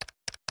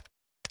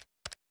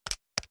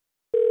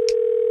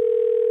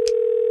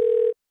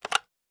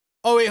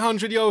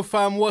0800 Yo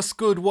fam, what's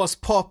good, what's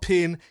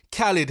poppin'?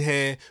 Khaled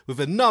here with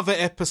another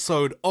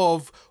episode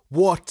of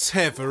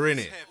Whatever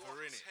Innit.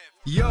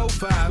 Yo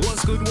fam,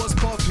 what's good, what's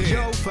poppin'?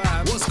 Yo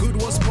fam, what's good,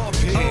 what's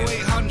poppin'?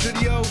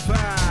 0800 Yo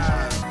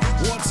fam,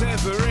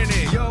 whatever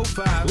innit? Yo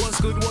fam,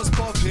 what's good, what's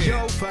poppin'?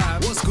 Yo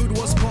fam, what's good,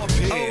 what's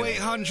poppin'?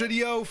 0800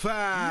 Yo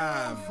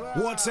fam,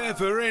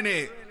 whatever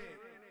innit?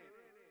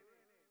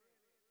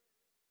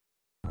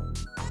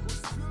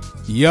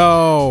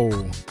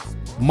 Yo,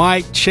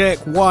 mic check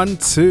 1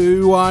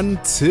 2 1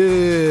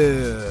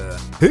 2.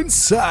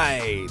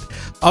 Inside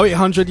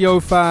 0800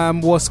 Yo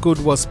fam, what's good,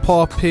 what's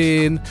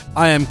poppin'?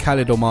 I am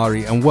Khaled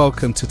Omari and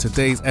welcome to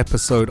today's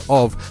episode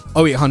of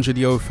 0800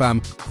 Yo fam,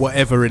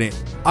 whatever innit.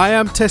 I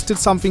am testing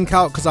something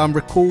out because I'm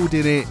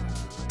recording it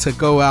to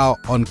go out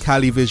on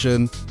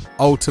Calivision.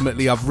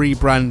 Ultimately, I've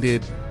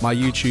rebranded my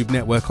YouTube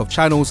network of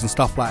channels and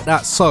stuff like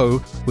that.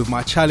 So with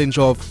my challenge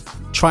of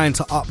trying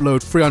to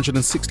upload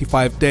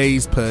 365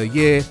 days per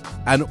year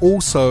and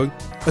also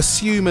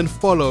assume and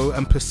follow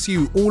and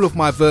pursue all of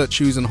my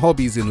virtues and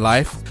hobbies in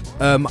life,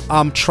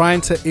 I'm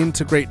trying to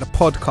integrate the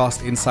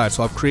podcast inside.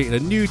 So I've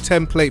created a new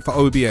template for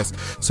OBS.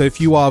 So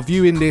if you are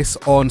viewing this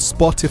on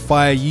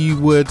Spotify, you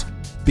would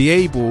be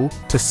able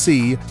to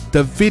see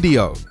the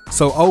video.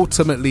 So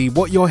ultimately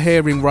what you're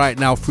hearing right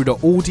now through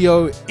the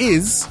audio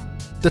is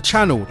the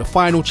channel, the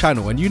final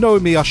channel. And you know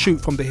me, I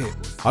shoot from the hip.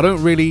 I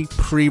don't really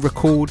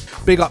pre-record.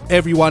 Big up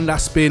everyone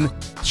that's been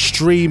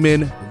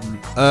streaming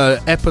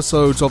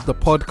episodes of the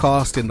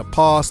podcast in the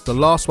past. The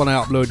last one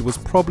I uploaded was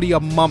probably a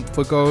month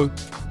ago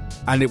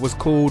and it was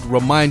called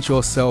Remind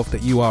Yourself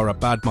That You Are a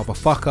Bad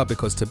Motherfucker,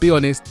 because to be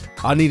honest,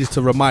 I needed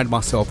to remind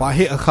myself. I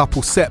hit a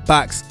couple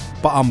setbacks,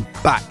 but I'm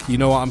back, you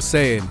know what I'm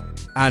saying?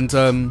 And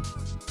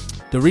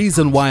the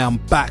reason why I'm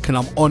back and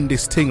I'm on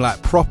this thing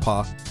like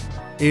proper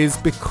is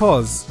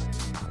because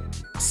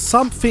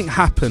something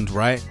happened,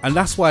 right? And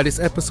that's why this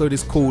episode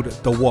is called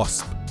The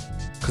Wasp,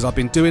 because I've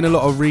been doing a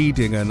lot of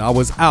reading and I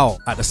was out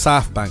at the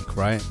South Bank,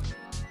 right?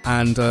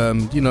 And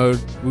you know,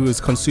 we was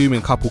consuming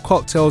a couple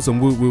cocktails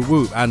and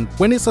whoop. And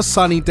when it's a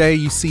sunny day,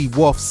 you see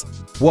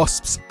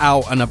wasps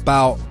out and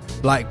about,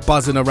 like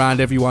buzzing around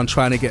everyone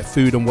trying to get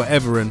food and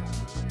whatever. And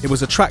it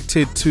was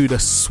attracted to the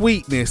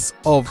sweetness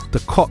of the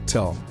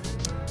cocktail,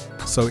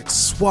 so it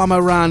swam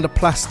around the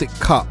plastic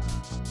cup,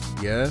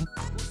 yeah,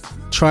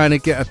 trying to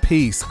get a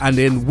piece. And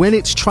then when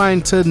it's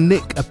trying to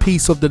nick a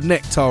piece of the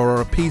nectar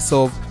or a piece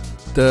of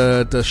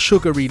the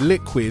sugary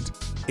liquid,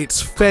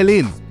 it's fell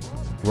in,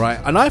 right?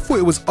 And I thought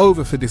it was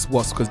over for this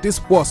wasp, because this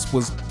wasp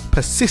was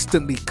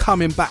persistently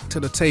coming back to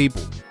the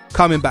table,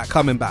 coming back,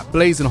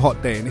 blazing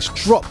hot day, and it's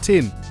dropped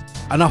in.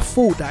 And I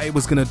thought that it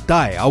was gonna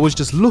die. I was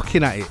just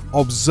looking at it,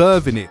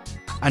 observing it,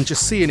 and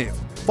just seeing it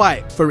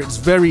fight for its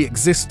very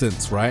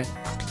existence, right?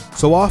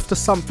 So after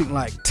something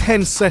like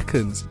 10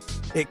 seconds,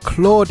 it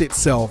clawed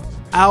itself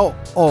out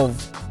of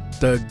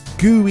the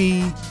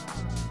gooey,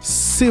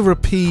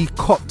 syrupy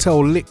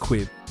cocktail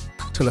liquid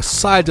to the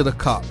side of the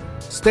cup,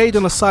 stayed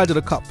on the side of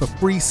the cup for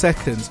 3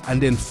 seconds,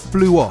 and then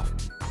flew off.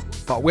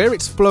 But where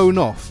it's flown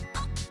off,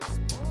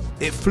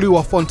 it flew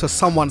off onto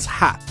someone's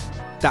hat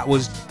that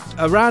was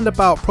around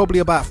probably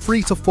about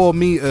 3 to 4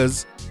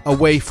 meters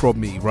away from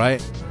me,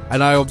 right?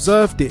 And I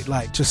observed it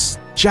like just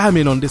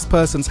jamming on this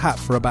person's hat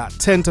for about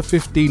 10 to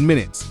 15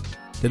 minutes.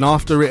 Then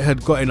after it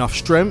had got enough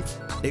strength,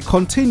 it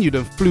continued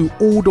and flew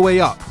all the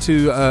way up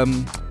to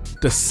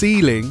the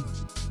ceiling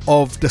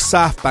of the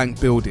South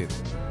Bank building.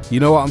 You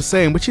know what I'm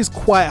saying? Which is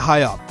quite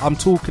high up. I'm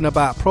talking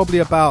about probably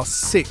about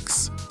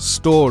 6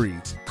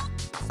 stories.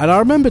 And I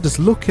remember just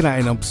looking at it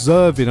and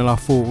observing, and I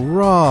thought,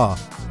 rah,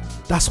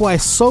 that's why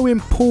it's so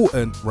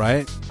important,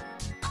 right,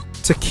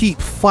 to keep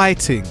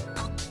fighting.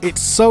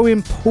 It's so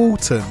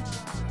important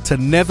to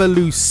never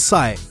lose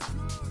sight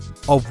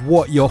of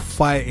what you're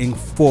fighting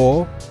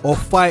for, or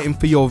fighting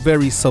for your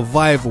very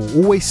survival.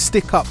 Always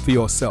stick up for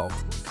yourself.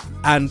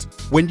 And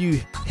when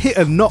you hit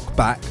a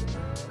knockback,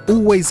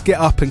 always get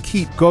up and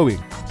keep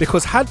going.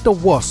 Because had the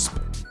wasp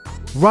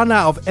run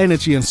out of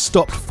energy and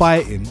stopped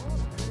fighting,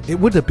 it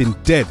would have been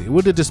dead. It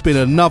would have just been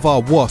another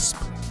wasp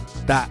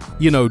that,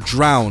 you know,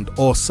 drowned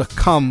or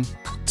succumbed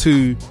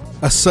to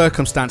a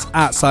circumstance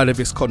outside of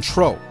its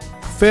control.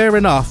 Fair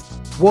enough.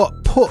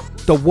 What put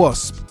the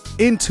wasp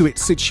into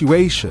its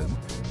situation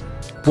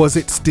was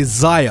its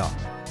desire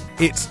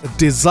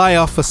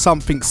for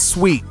something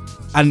sweet,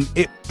 and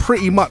it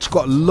pretty much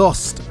got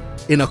lost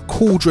in a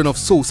cauldron of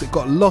sauce. It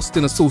got lost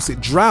in a sauce. It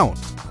drowned.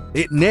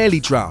 It nearly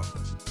drowned,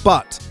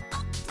 but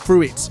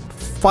through its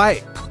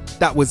fight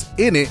that was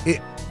in it,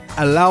 it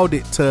allowed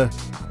it to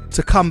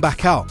come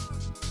back out.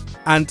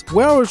 And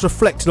where I was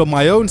reflecting on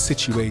my own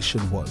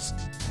situation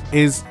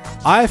is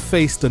I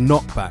faced a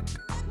knockback,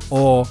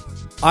 or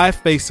I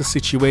faced a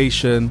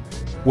situation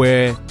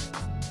where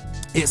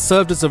it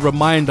served as a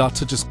reminder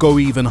to just go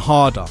even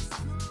harder.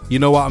 You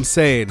know what I'm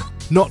saying?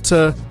 Not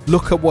to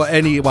look at what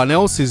anyone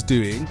else is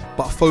doing,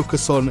 but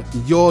focus on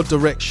your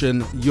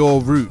direction,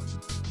 your route,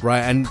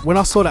 right? And when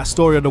I saw that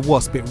story of the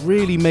wasp, it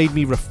really made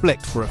me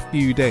reflect for a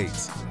few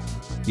days.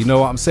 You know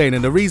what I'm saying?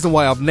 And the reason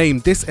why I've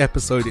named this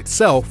episode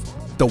itself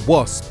The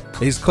Wasp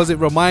is because it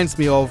reminds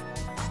me of,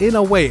 in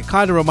a way, it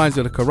kind of reminds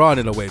me of the Quran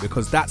in a way,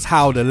 because that's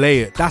how the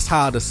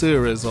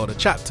surahs or the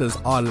chapters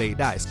are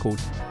laid out. It's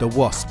called the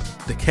Wasp,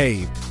 the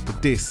cave, the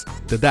this,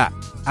 the that.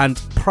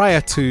 And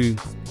prior to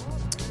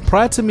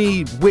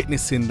me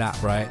witnessing that,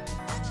 right,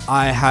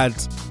 I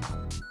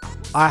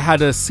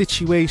had a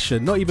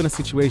situation, not even a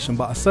situation,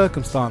 but a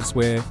circumstance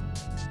where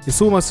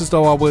it's almost as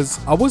though I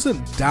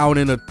wasn't down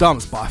in the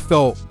dumps, but I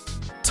felt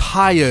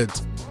tired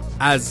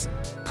as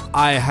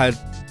I had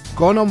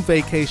gone on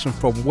vacation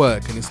from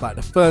work, and it's like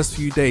the first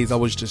few days I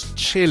was just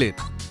chilling,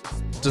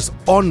 just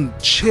on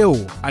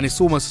chill, and it's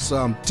almost as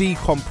I'm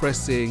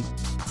decompressing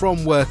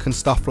from work and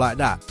stuff like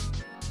that.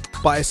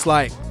 But it's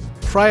like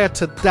prior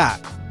to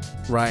that,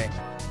 right,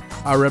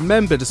 I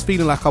remember just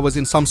feeling like I was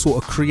in some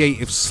sort of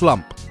creative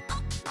slump,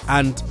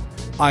 and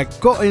I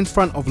got in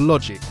front of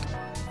Logic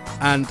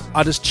and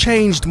I just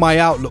changed my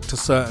outlook to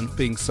certain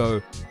things.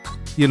 So,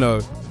 you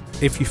know,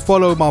 if you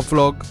follow my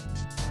vlog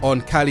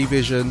on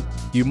CaliVision,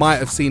 you might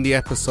have seen the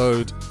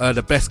episode,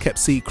 The Best Kept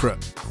Secret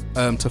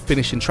to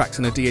finishing tracks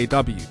in a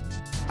DAW.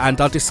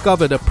 And I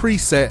discovered a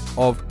preset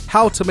of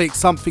how to make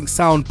something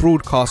sound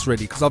broadcast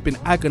ready, because I've been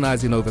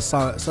agonizing over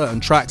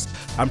certain tracks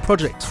and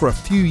projects for a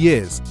few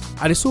years.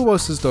 And it's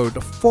almost as though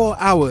the 4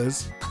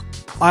 hours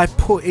I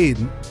put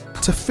in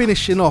to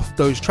finishing off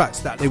those tracks,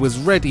 that it was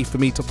ready for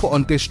me to put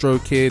on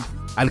DistroKid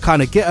and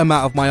kind of get them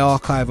out of my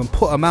archive and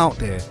put them out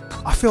there.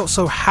 I felt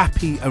so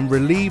happy and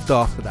relieved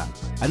after that.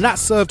 And that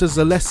served as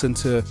a lesson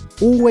to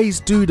always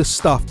do the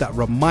stuff that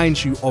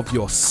reminds you of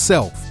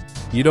yourself.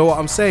 You know what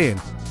I'm saying?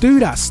 Do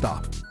that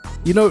stuff.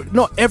 You know,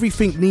 not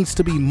everything needs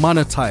to be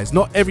monetized.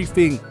 Not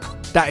everything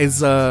that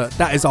is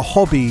a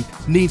hobby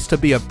needs to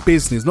be a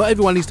business. Not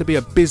everyone needs to be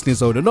a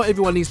business owner. Not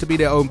everyone needs to be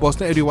their own boss.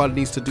 Not everyone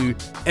needs to do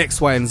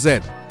X, Y, and Z.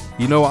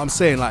 You know what I'm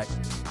saying? Like,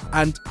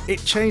 and it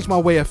changed my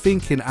way of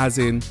thinking, as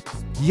in,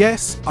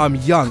 yes, I'm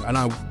young and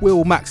I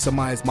will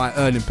maximize my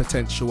earning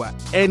potential at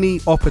any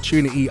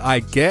opportunity I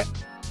get,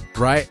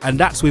 right? And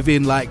that's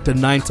within like the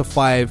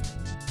 9-to-5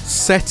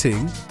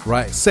 setting,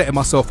 right? Setting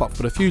myself up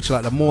for the future.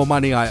 Like, the more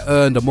money I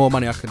earn, the more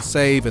money I can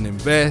save and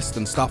invest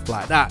and stuff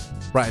like that,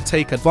 right? And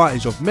take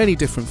advantage of many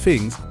different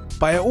things.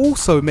 But it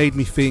also made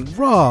me think,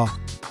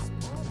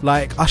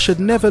 like, I should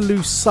never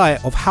lose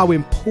sight of how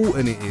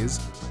important it is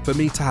for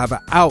me to have an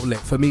outlet,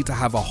 for me to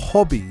have a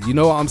hobby. You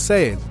know what I'm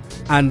saying?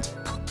 And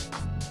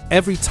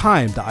every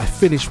time that I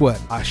finish work,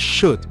 I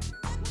should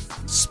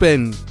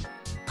spend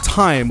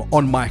time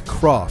on my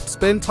craft,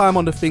 spend time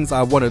on the things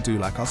I want to do.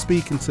 Like, I was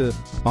speaking to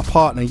my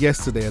partner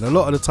yesterday, and a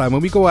lot of the time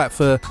when we go out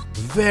for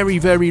very,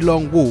 very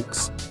long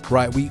walks,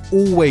 right, we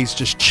always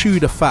just chew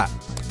the fat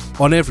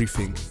on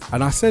everything.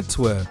 And I said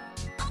to her,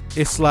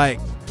 it's like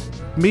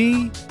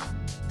me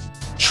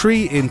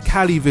treating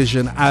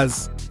CaliVision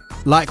as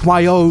like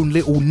my own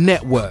little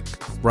network,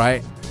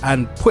 right,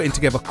 and putting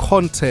together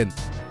content,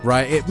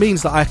 right. It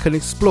means that I can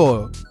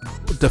explore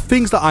the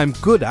things that I'm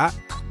good at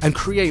and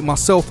create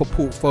myself a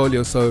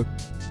portfolio. So,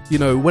 you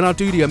know, when I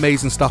do the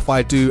amazing stuff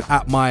I do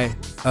at my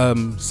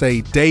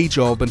say day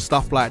job and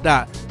stuff like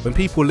that, when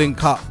people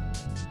link up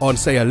on,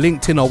 say, a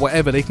LinkedIn or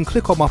whatever, they can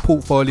click on my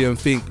portfolio and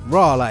think,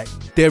 like,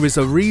 there is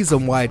a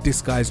reason why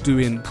this guy's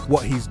doing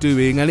what he's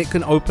doing, and it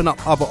can open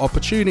up other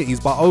opportunities.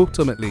 But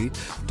ultimately,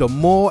 the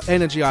more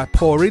energy I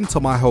pour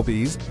into my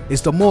hobbies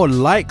is the more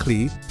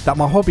likely that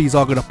my hobbies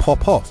are going to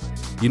pop off.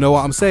 You know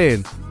what I'm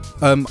saying?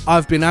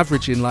 I've been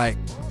averaging like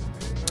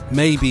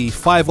maybe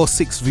 5 or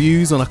 6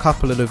 views on a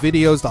couple of the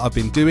videos that I've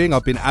been doing.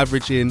 I've been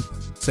averaging,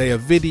 say, a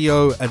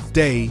video a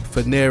day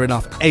for near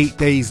enough 8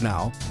 days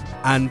now.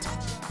 And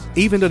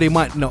even though they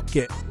might not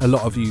get a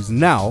lot of views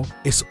now,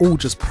 it's all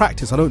just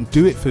practice. I don't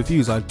do it for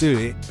views. I do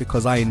it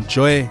because I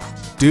enjoy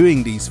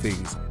doing these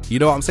things. You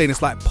know what I'm saying?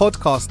 It's like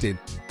podcasting.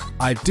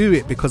 I do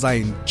it because I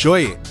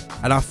enjoy it.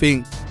 And I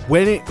think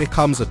when it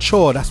becomes a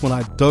chore, that's when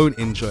I don't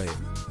enjoy it.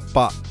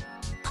 But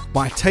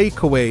my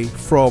takeaway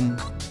from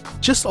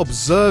just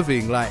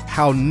observing like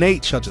how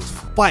nature just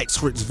fights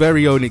for its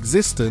very own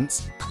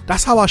existence,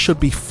 that's how I should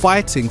be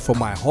fighting for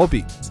my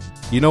hobbies.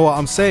 You know what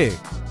I'm saying?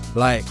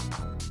 Like,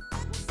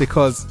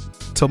 because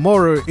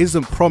tomorrow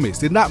isn't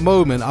promised. In that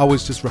moment, I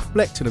was just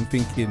reflecting and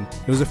thinking,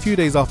 it was a few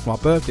days after my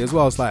birthday as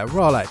well. I was like,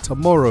 like,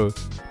 tomorrow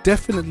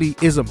definitely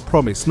isn't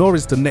promised, nor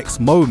is the next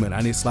moment.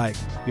 And it's like,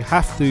 you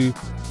have to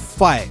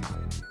fight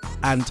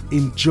and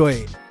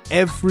enjoy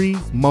every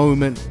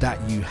moment that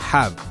you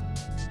have.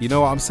 You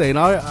know what I'm saying?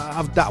 I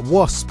have that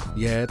wasp,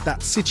 yeah,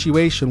 that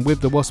situation with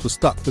the wasp was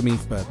stuck for me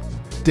for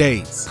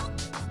days.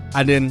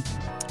 And then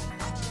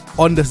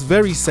on this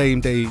very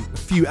same day, a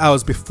few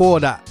hours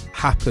before that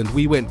happened,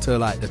 we went to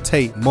like the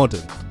Tate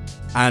Modern,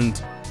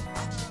 and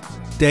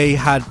they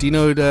had, you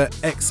know, the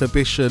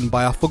exhibition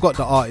by, I forgot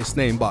the artist's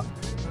name, but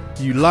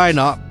you line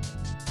up,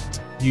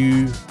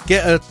 you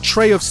get a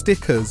tray of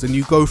stickers and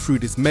you go through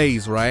this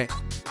maze, right?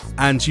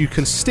 And you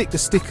can stick the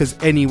stickers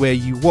anywhere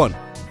you want.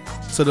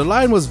 So the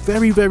line was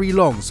very, very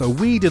long, so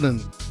we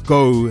didn't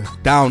go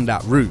down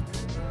that route.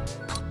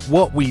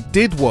 What we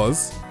did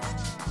was,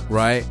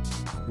 right,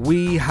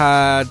 we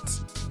had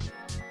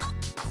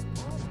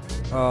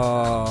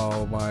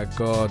Oh my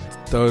God,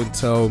 don't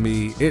tell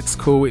me. It's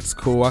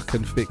cool, I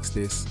can fix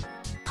this.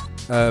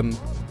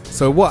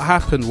 So what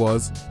happened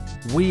was,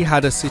 we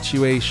had a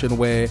situation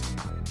where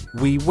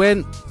we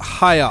went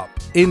high up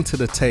into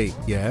the tape,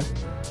 yeah?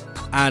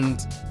 And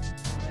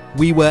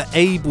we were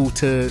able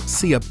to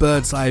see a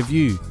bird's eye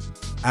view.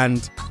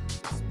 And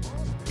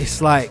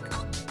it's like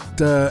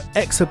the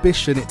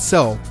exhibition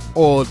itself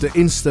or the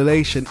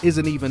installation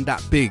isn't even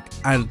that big.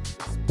 And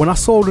when I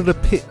saw all of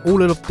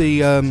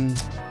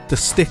the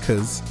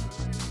stickers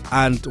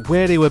and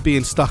where they were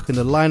being stuck and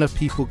the line of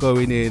people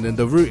going in and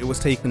the route it was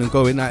taking and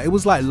going out, it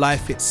was like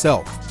life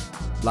itself.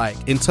 Like,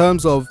 in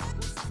terms of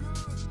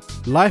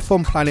life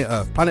on planet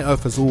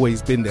Earth has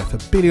always been there for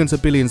billions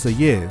and billions of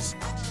years,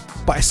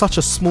 but it's such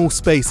a small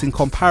space in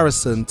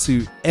comparison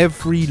to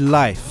every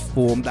life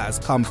form that has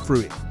come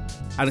through it.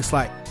 And it's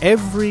like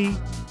every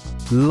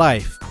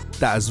life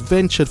that has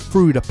ventured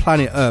through the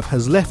planet Earth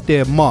has left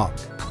their mark,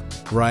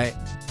 right?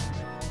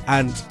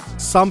 And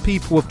some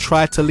people have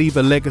tried to leave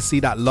a legacy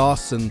that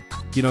lasts, and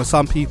you know,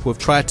 some people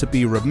have tried to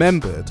be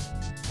remembered.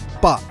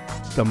 But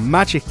the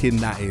magic in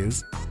that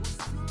is,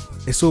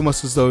 it's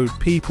almost as though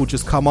people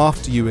just come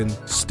after you and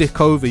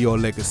stick over your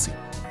legacy.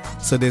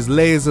 So there's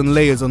layers and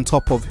layers on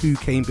top of who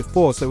came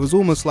before. So it was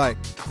almost like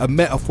a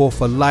metaphor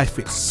for life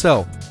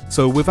itself.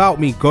 So without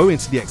me going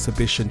to the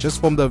exhibition, just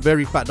from the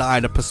very fact that I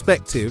had a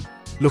perspective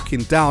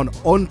looking down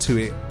onto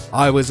it,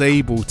 I was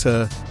able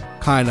to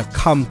kind of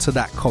come to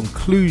that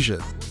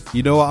conclusion.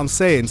 You know what I'm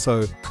saying?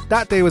 So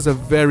that day was a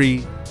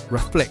very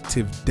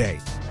reflective day.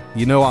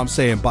 You know what I'm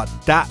saying? But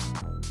that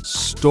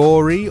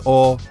story,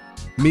 or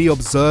me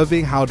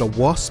observing how the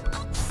Wasp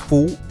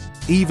fought,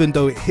 even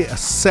though it hit a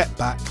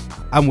setback,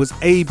 and was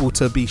able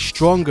to be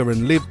stronger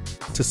and live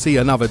to see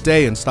another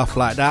day and stuff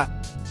like that,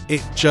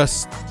 it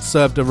just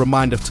served a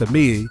reminder to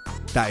me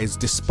that is,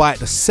 despite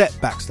the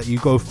setbacks that you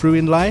go through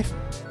in life,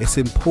 it's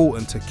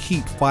important to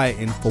keep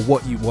fighting for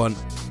what you want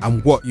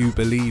and what you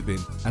believe in.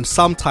 And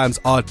sometimes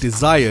our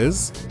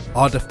desires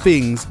are the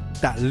things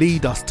that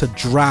lead us to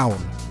drown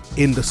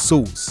in the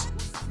source.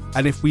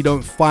 And if we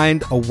don't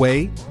find a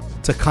way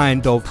to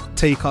kind of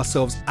take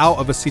ourselves out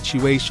of a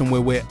situation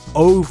where we're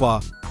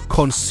over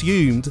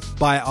consumed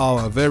by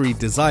our very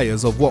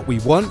desires of what we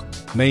want,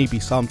 maybe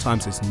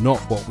sometimes it's not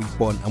what we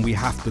want and we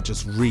have to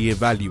just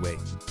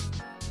reevaluate.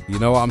 You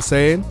know what I'm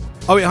saying?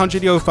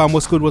 0800 Yo fam,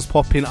 what's good, what's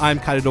popping? I'm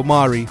Khalid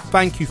Omari.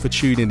 Thank you for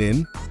tuning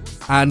in.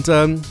 And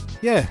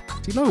yeah,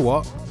 do you know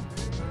what?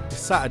 It's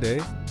Saturday.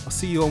 I'll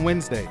see you on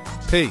Wednesday.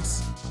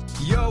 Peace.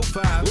 Yo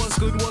fam, what's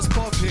good, what's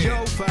popping?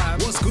 Yo fam,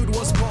 what's good,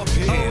 what's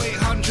popping?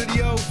 0800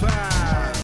 Yo fam.